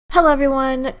Hello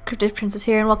everyone, CryptidPrincess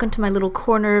here and welcome to my little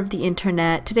corner of the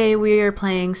internet. Today we are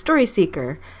playing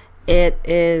Storyseeker. It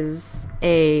is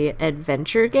a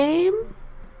adventure game,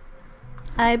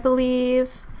 I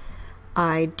believe.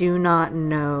 I do not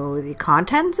know the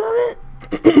contents of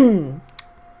it,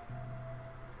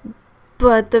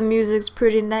 but the music's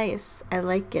pretty nice. I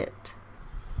like it.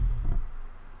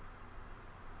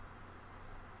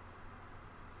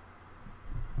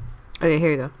 Okay,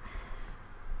 here you go.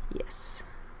 Yes.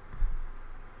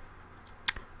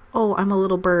 Oh, I'm a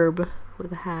little BIRB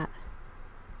with a hat.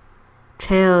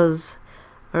 Trails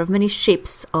are of many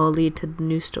shapes, all lead to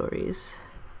new stories.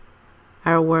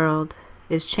 Our world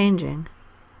is changing,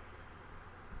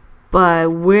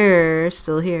 but we're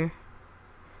still here.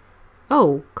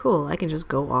 Oh, cool. I can just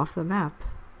go off the map.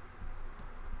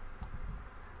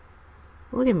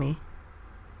 Look at me.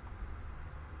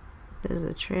 There's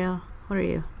a trail. What are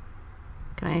you?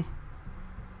 Can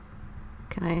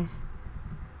I?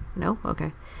 No?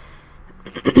 Okay.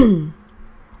 I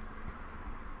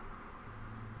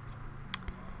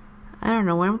don't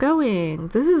know where I'm going.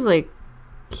 This is like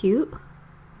cute-esque?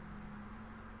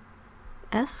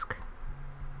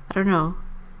 I don't know.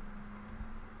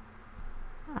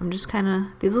 I'm just kind of...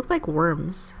 These look like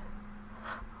worms.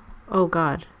 Oh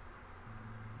god.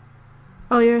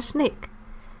 Oh, you're a snake.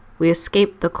 We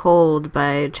escaped the cold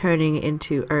by turning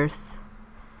into earth.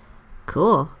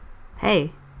 Cool.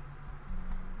 Hey.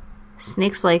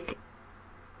 Snakes like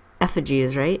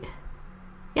effigies, right?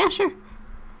 Yeah, sure.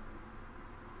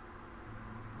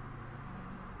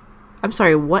 I'm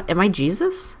sorry, what? Am I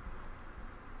Jesus?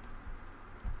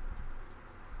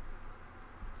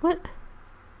 What?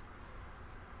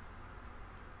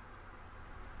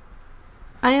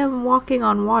 I am walking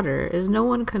on water. Is no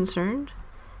one concerned?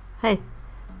 Hey.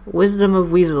 Wisdom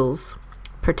of weasels.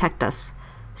 Protect us.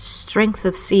 Strength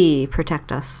of sea.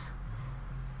 Protect us.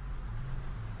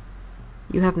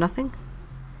 You have nothing?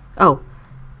 Oh.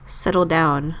 Settle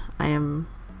down. I am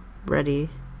ready.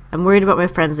 I'm worried about my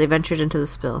friends. They ventured into the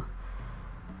spill.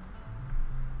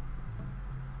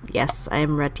 Yes, I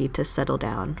am ready to settle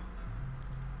down.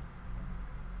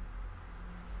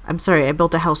 I'm sorry, I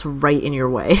built a house right in your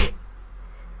way.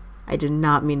 I did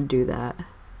not mean to do that.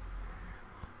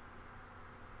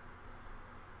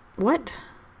 What?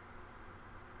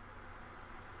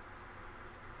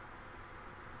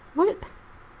 What?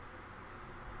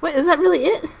 What, is that really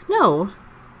it? No.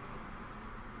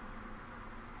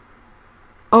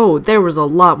 Oh, there was a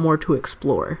lot more to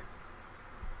explore.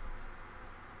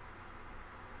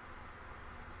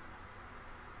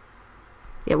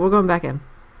 Yeah, we're going back in.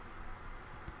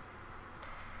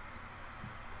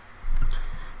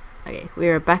 Okay, we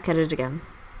are back at it again.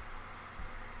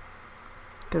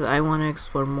 Because I want to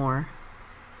explore more.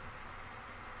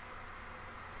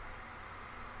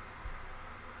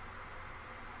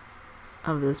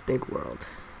 Of this big world.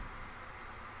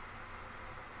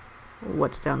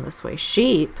 What's down this way?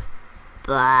 Sheep?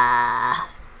 Blah.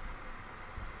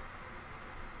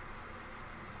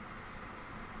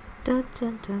 Dun,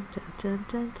 dun, dun, dun, dun,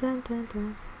 dun, dun, dun,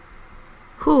 dun.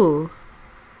 Whew.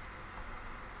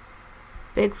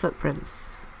 Big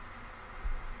footprints.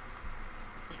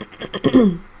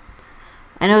 I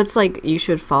know it's like you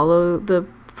should follow the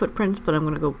footprints, but I'm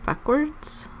gonna go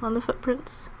backwards on the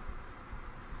footprints.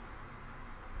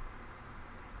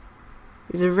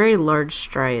 These are very large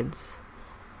strides.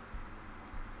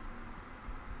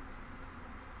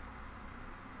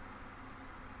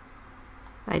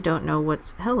 I don't know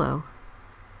what's... Hello.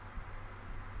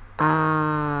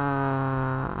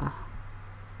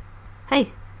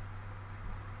 Hey.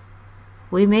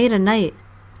 We made a night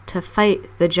to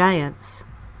fight the giants.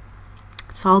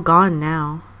 It's all gone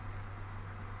now.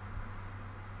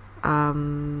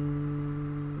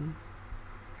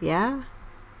 Yeah?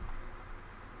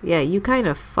 Yeah, you kind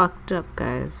of fucked up,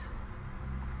 guys.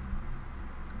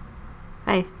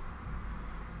 Hey.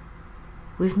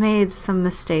 We've made some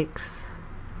mistakes.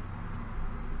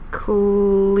 Clearly.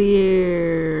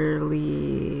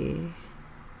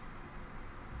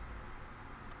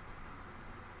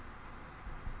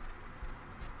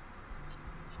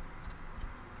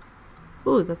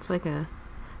 Ooh, that's like a...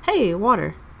 Hey,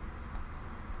 water.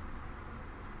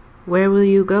 Where will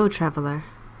you go, traveler?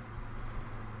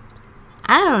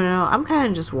 I don't know. I'm kind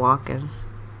of just walking.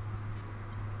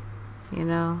 You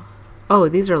know? Oh,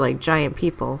 these are like giant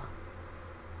people.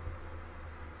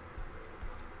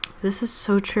 This is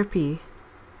so trippy.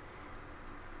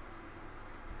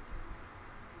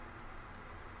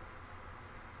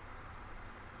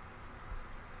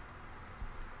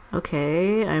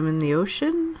 Okay, I'm in the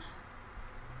ocean,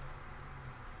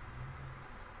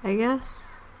 I guess.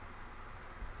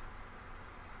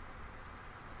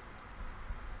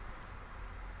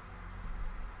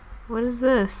 What is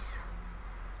this?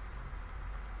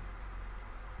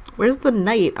 Where's the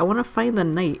knight? I want to find the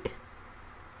knight.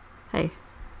 Hey.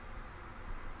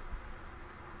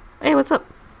 Hey, what's up?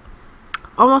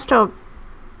 Almost home.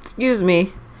 Excuse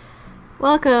me.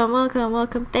 Welcome, welcome,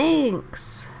 welcome.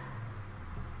 Thanks.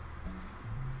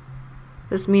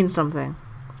 This means something.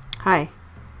 Hi.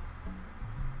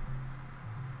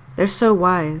 They're so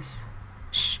wise.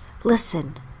 Shh,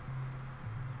 listen.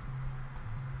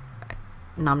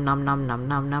 Nom nom nom nom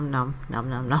nom nom nom nom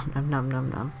nom nom nom nom nom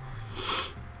nom.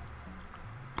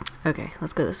 Okay,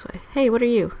 let's go this way. Hey, what are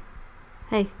you?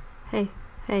 Hey, hey,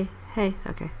 hey, hey.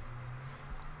 Okay.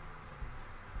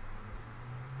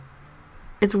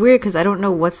 It's weird because I don't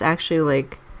know what's actually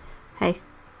like. Hey.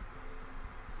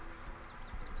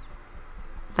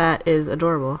 That is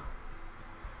adorable.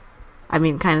 I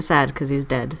mean, kind of sad because he's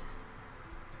dead.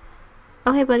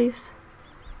 Oh, hey, buddies.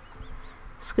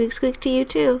 Squeak, squeak to you,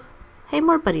 too. Hey,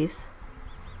 more buddies.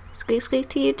 Squeak, squeak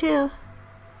to you, too.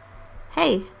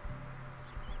 Hey.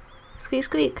 Squeak,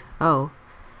 squeak. Oh,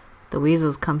 the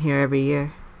weasels come here every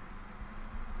year.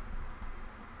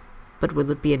 But will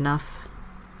it be enough?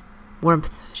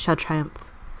 Warmth shall triumph.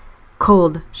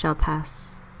 Cold shall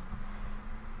pass.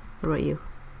 What about you?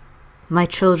 My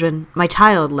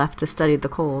child left to study the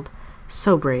cold.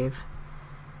 So brave.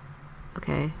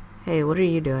 Okay. Hey, what are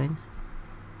you doing?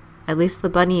 At least the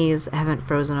bunnies haven't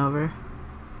frozen over.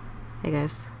 Hey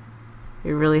guys.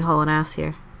 You're really hauling ass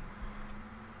here.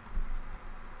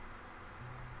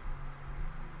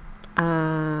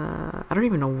 I don't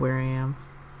even know where I am.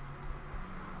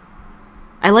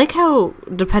 I like how,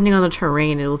 depending on the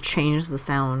terrain, it'll change the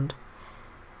sound.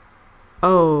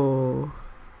 Oh.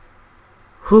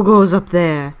 Who goes up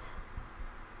there?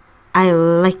 I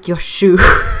like your shoes.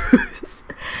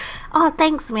 Oh,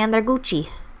 thanks, man. They're Gucci.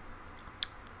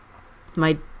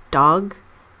 My dog?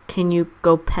 Can you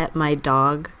go pet my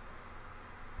dog?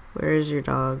 Where is your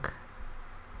dog?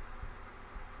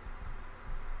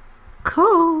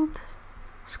 Cold.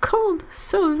 It's cold.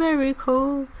 So very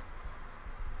cold.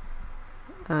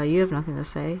 You have nothing to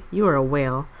say. You are a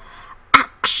whale.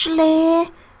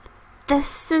 Actually,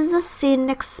 this is a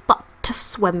scenic spot to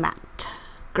swim at.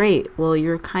 Great. Well,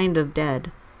 you're kind of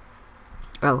dead.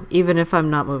 Oh, even if I'm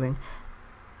not moving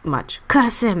much.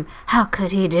 Curse him! How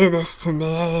could he do this to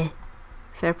me?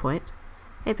 Fair point.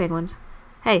 Hey, penguins.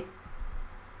 Hey.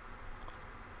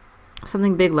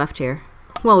 Something big left here.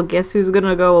 Well, guess who's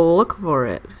gonna go look for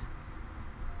it?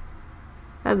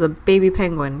 That's a baby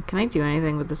penguin. Can I do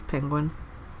anything with this penguin?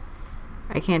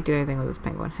 I can't do anything with this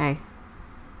penguin. Hey.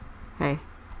 Hey.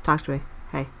 Talk to me.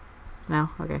 Hey. No?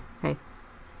 Okay. Hey.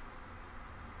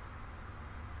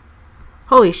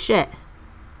 Holy shit.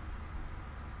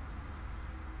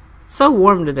 It's so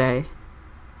warm today.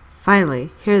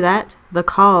 Finally. Hear that? The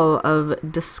call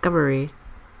of discovery.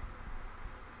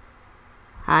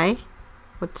 Hi?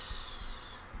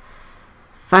 What's...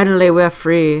 Finally we're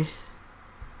free.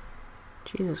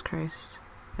 Jesus Christ.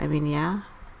 I mean, yeah.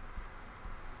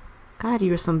 God,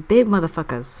 you are some big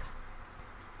motherfuckers.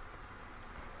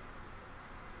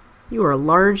 You are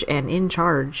large and in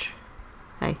charge.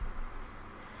 Hey.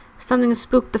 Something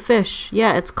spooked the fish.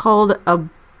 Yeah, it's called a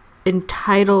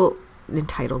entire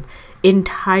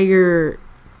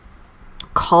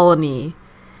colony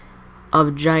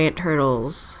of giant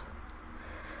turtles.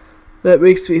 That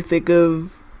makes me think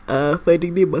of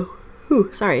Finding Nemo.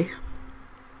 Ooh, sorry.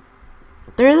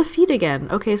 There are the feet again.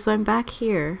 Okay, so I'm back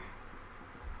here.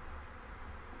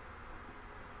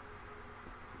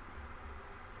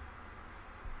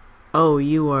 Oh,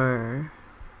 you are...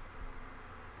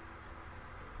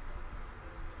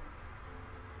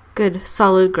 Good,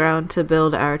 solid ground to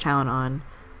build our town on.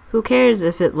 Who cares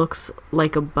if it looks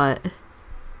like a butt?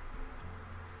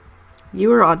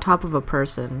 You are on top of a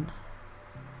person.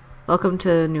 Welcome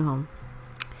to new home.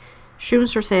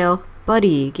 Shrooms for sale.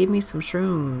 Buddy, give me some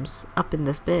shrooms up in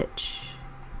this bitch.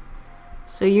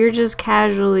 So you're just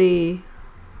casually...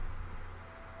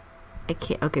 I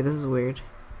can't... Okay, this is weird.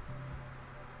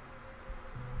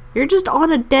 You're just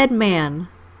on a dead man.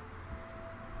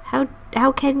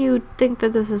 How can you think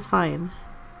that this is fine?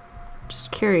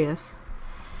 Just curious.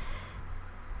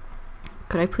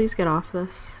 Could I please get off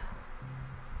this?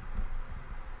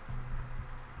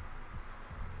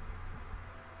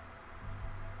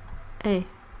 Hey.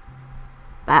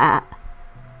 Bah.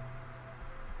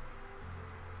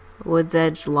 Woods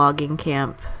Edge logging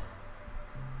camp.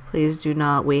 Please do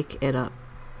not wake it up.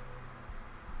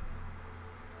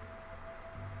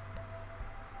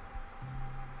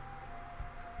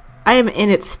 I am in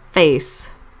its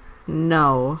face.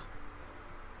 No.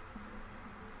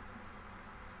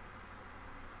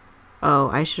 Oh,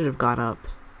 I should have gone up.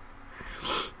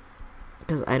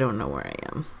 because I don't know where I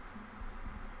am.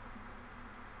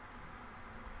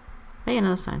 Hey,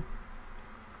 another sign.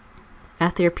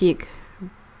 Aether Peak,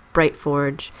 Bright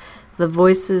Forge. The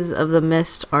voices of the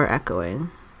mist are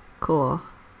echoing. Cool.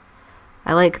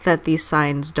 I like that these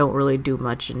signs don't really do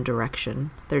much in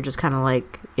direction. They're just kind of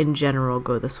like, in general,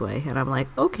 go this way. And I'm like,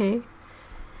 okay.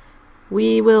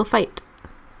 We will fight.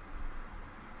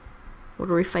 What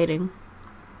are we fighting?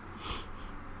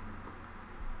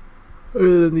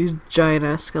 Other than these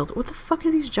giant-ass skeletons. What the fuck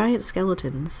are these giant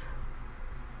skeletons?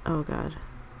 Oh, God.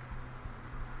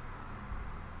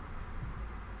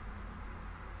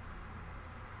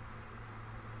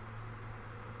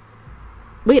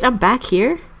 Wait, I'm back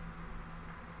here?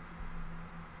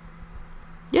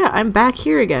 Yeah, I'm back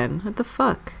here again. What the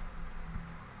fuck?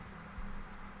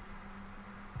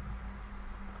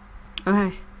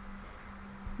 Okay.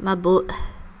 My boat.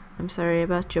 I'm sorry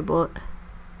about your boat.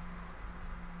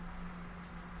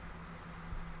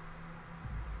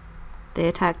 They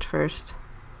attacked first.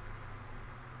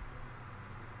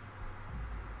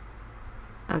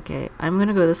 Okay, I'm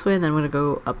gonna go this way and then I'm gonna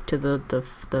go up to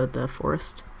the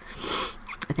forest.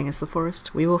 I think it's the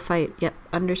forest. We will fight. Yep,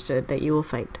 understood that you will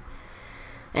fight.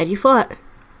 And you fought.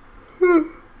 Did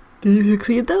you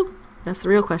succeed though? That's the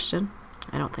real question.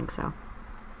 I don't think so.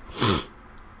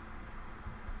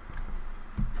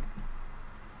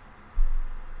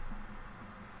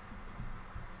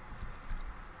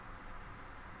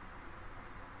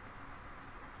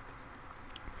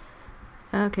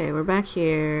 Okay, we're back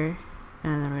here.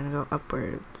 And then we're gonna go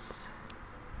upwards.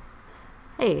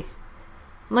 Hey,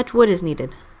 much wood is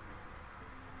needed.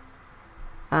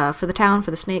 For the town,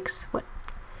 for the snakes. What?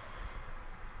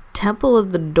 Temple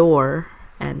of the Door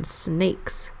and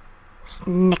snakes.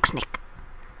 Snake.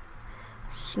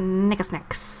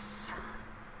 Snakes.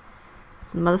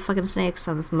 Some motherfucking snakes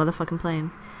on this motherfucking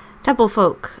plane. Temple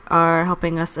folk are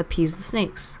helping us appease the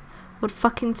snakes. What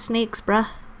fucking snakes, bruh?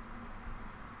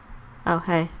 Oh,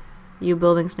 hey. You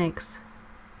building snakes.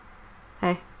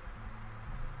 Hey.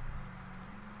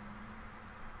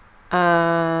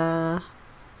 I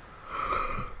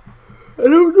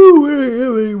don't know where I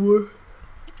am anymore.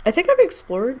 I think I've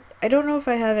explored. I don't know if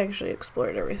I have actually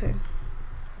explored everything.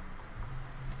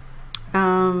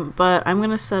 But I'm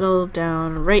gonna settle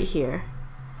down right here.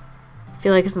 I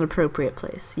feel like it's an appropriate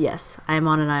place. Yes, I'm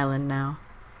on an island now.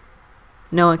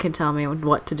 No one can tell me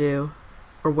what to do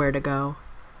or where to go,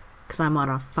 because I'm on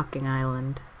a fucking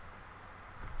island.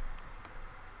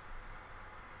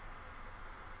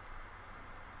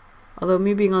 Although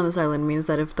me being on this island means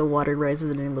that if the water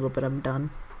rises any little bit, I'm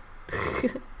done.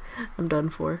 I'm done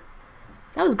for.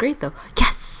 That was great though.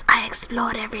 Yes! I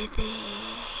explored everything!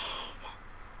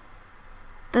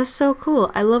 That's so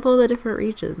cool. I love all the different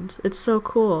regions. It's so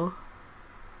cool.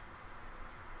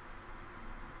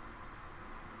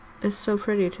 It's so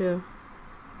pretty too.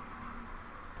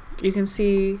 You can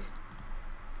see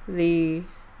the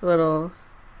little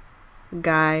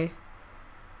guy.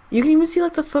 You can even see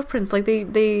like the footprints. Like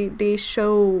they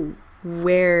show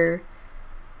where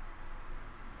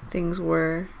things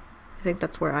were. I think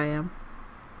that's where I am.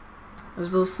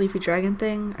 There's a little sleepy dragon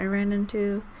thing I ran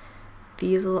into.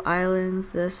 These little islands.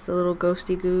 This, the little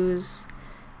ghosty goose.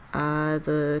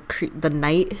 The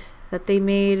knight that they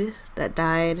made that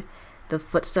died. The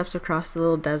footsteps across the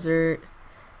little desert.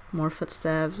 More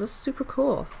footsteps. That's super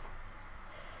cool.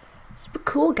 Super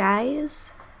cool,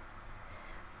 guys.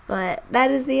 But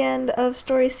that is the end of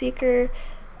Storyseeker.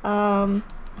 I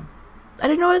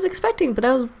didn't know what I was expecting, but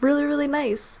that was really, really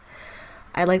nice.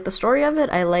 I liked the story of it.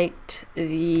 I liked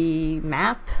the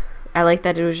map. I liked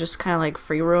that it was just kind of like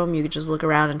free roam. You could just look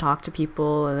around and talk to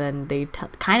people, and then they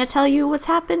kind of tell you what's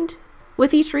happened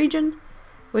with each region,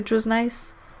 which was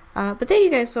nice. But thank you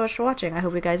guys so much for watching. I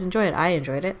hope you guys enjoyed. I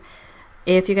enjoyed it.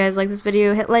 If you guys like this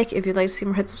video, hit like. If you'd like to see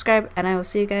more, hit subscribe. And I will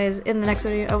see you guys in the next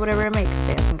video or whatever I make.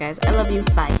 Stay awesome, guys. I love you.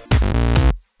 Bye.